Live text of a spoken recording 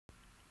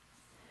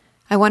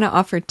I want to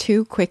offer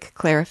two quick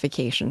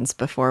clarifications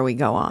before we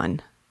go on.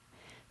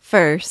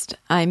 First,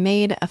 I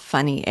made a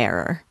funny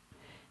error.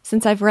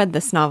 Since I've read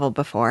this novel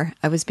before,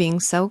 I was being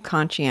so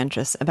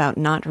conscientious about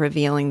not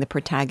revealing the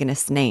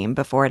protagonist's name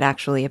before it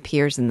actually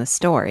appears in the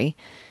story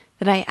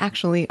that I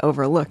actually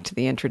overlooked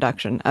the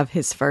introduction of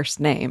his first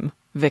name,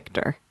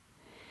 Victor.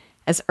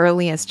 As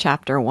early as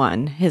chapter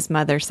 1, his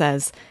mother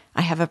says,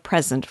 "I have a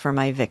present for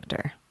my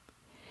Victor."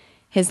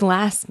 His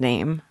last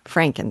name,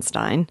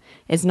 Frankenstein,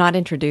 is not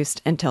introduced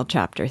until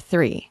chapter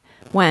 3,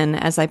 when,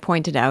 as I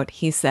pointed out,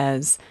 he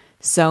says,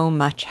 "So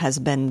much has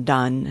been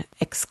done,"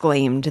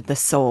 exclaimed the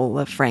soul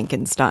of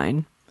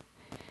Frankenstein.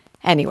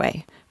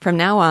 Anyway, from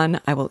now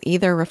on, I will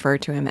either refer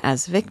to him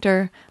as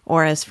Victor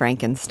or as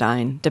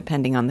Frankenstein,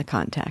 depending on the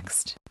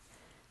context.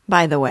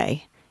 By the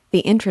way,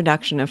 the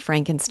introduction of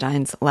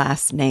Frankenstein's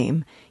last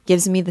name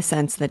gives me the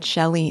sense that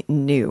Shelley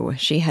knew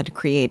she had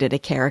created a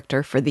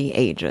character for the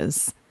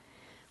ages.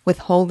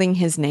 Withholding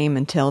his name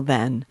until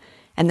then,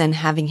 and then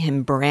having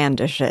him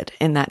brandish it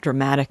in that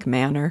dramatic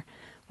manner,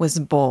 was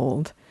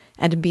bold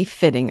and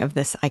befitting of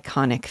this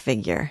iconic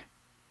figure.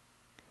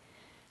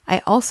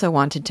 I also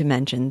wanted to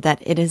mention that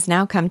it has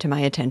now come to my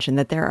attention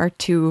that there are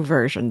two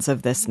versions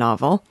of this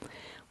novel,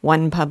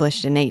 one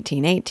published in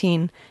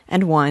 1818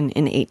 and one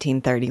in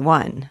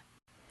 1831.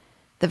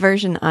 The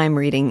version I'm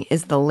reading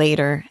is the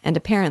later and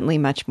apparently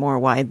much more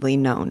widely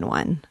known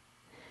one.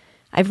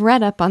 I've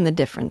read up on the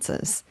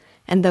differences,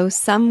 and though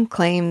some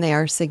claim they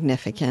are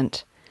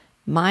significant,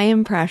 my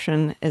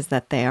impression is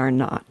that they are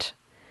not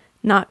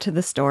to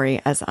the story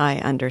as I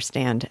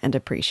understand and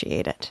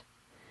appreciate it.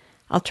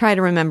 I'll try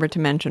to remember to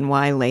mention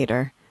why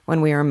later,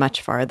 when we are much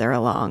farther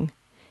along.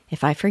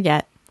 If I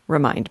forget,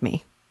 remind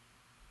me.